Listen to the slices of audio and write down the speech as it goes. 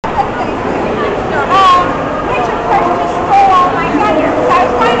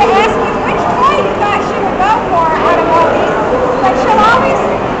always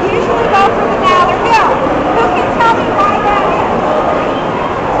usually go for the dollar bill. Who can tell me why that is?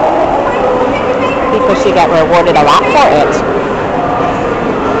 Because she got rewarded a lot for it.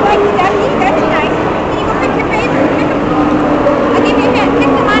 Like Stephanie, that's nice. Can you go pick your favorite? Pick them. I'll give you a hint.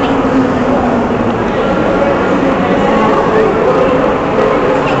 Pick the money.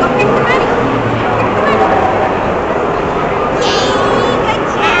 Okay, go pick the money. Pick the money. Yay! Good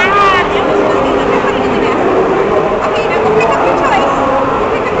job! That was really good. Now put it in the basket. Okay, now go pick up your choice.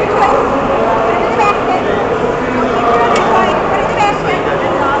 Pick up your choice. Put it in the basket. Don't keep your other toy. Put it in the basket.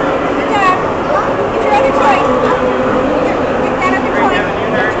 Good job. Get your other choice. Here, pick that other toy.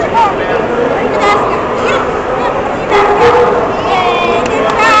 Get your phone. Put it in the basket. Yes. Put it in the basket. Yay! Good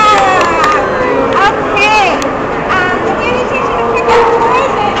job! Okay. The way we teach you to pick up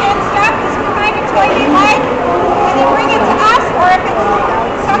toys and stuff is we find a toy they like, and they bring it to us, or if it's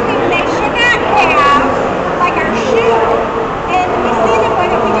something they should not have, like our shoe, and we see them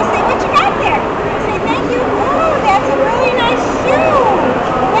with it, we just say, what you got there? We say, thank you. Oh, that's a really nice shoe.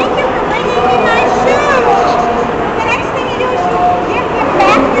 Thank you for bringing me my shoe. The next thing you do is you give them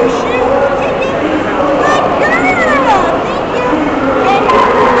back your shoe. Good girl. Thank you. And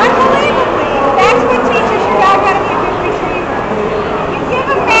unbelievably, that's what teaches your dog how to be a good retriever. You give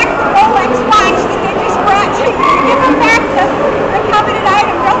them back the Rolex watch that they just brought to you. You give them back the coveted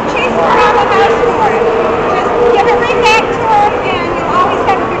item. Don't chase them around the house for it. Just give it right back to them, and you'll always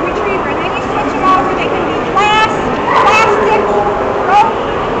have a good retriever. And then you switch them over. They can be glass, plastic, rope,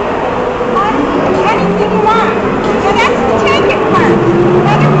 anything you want. So that's the take it part.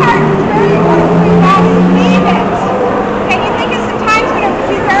 Another part is very important for your dog is leave it. Can you think of some times when it would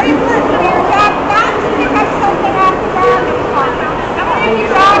be very important for your dog not to pick up something off the garbage can? How many of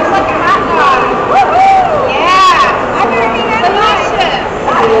your dogs like a hot dog? Woohoo! Yeah! I better be that delicious.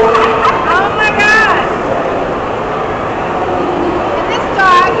 Oh my God! And this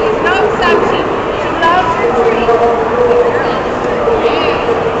dog is no exception. She loves her treats.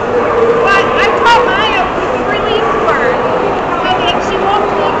 But I told Maia with the release word, and she won't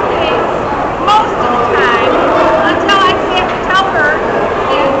leave things most of the time until I have to tell her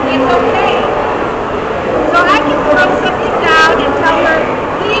it's okay. So I can throw something down and tell her,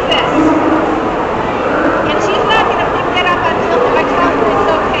 leave it. And she's not going to pick that up until I tell her it's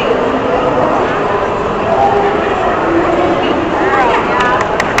okay. Good girl, yeah.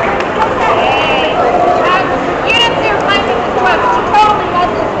 Hey, get up there, find the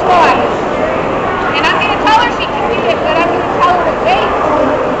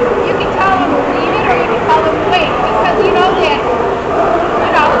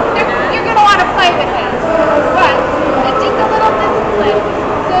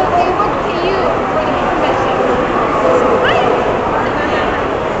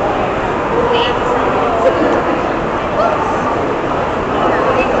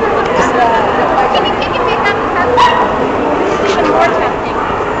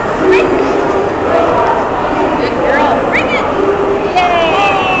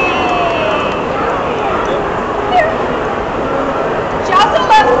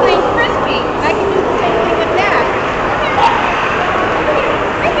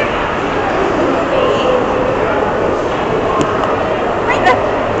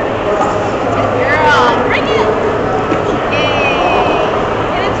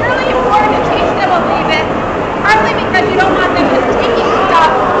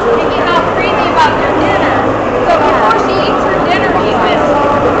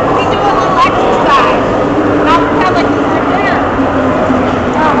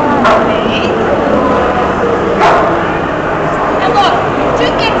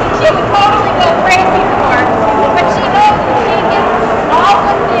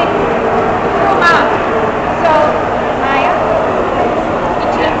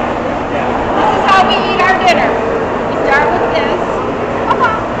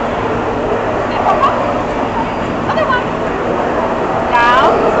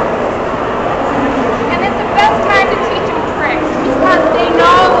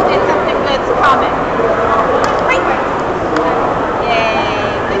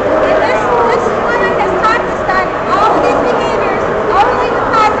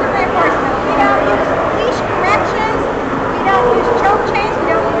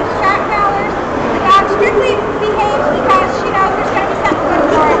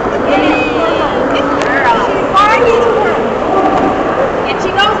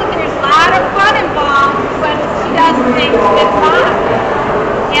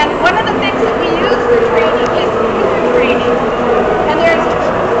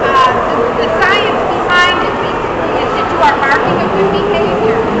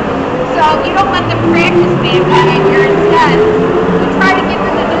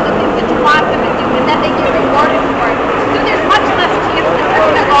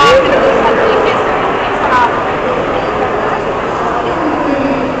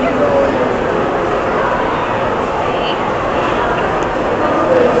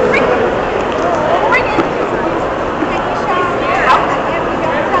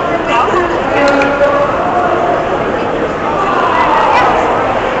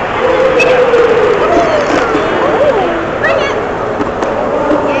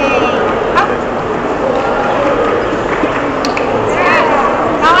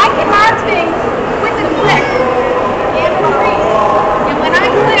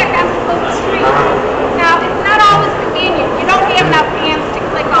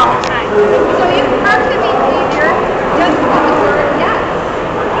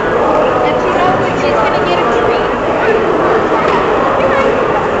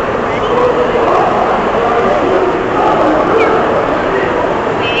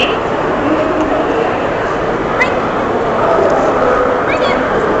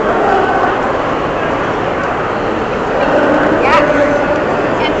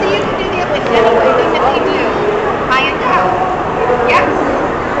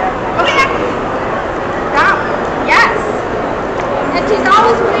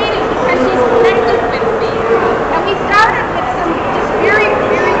always waiting because she's connected with me. And we started with some just very,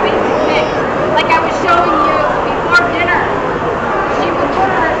 very basic things. Like I was showing you before dinner. She would put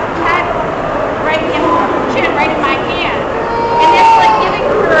her head right in her chin, right in my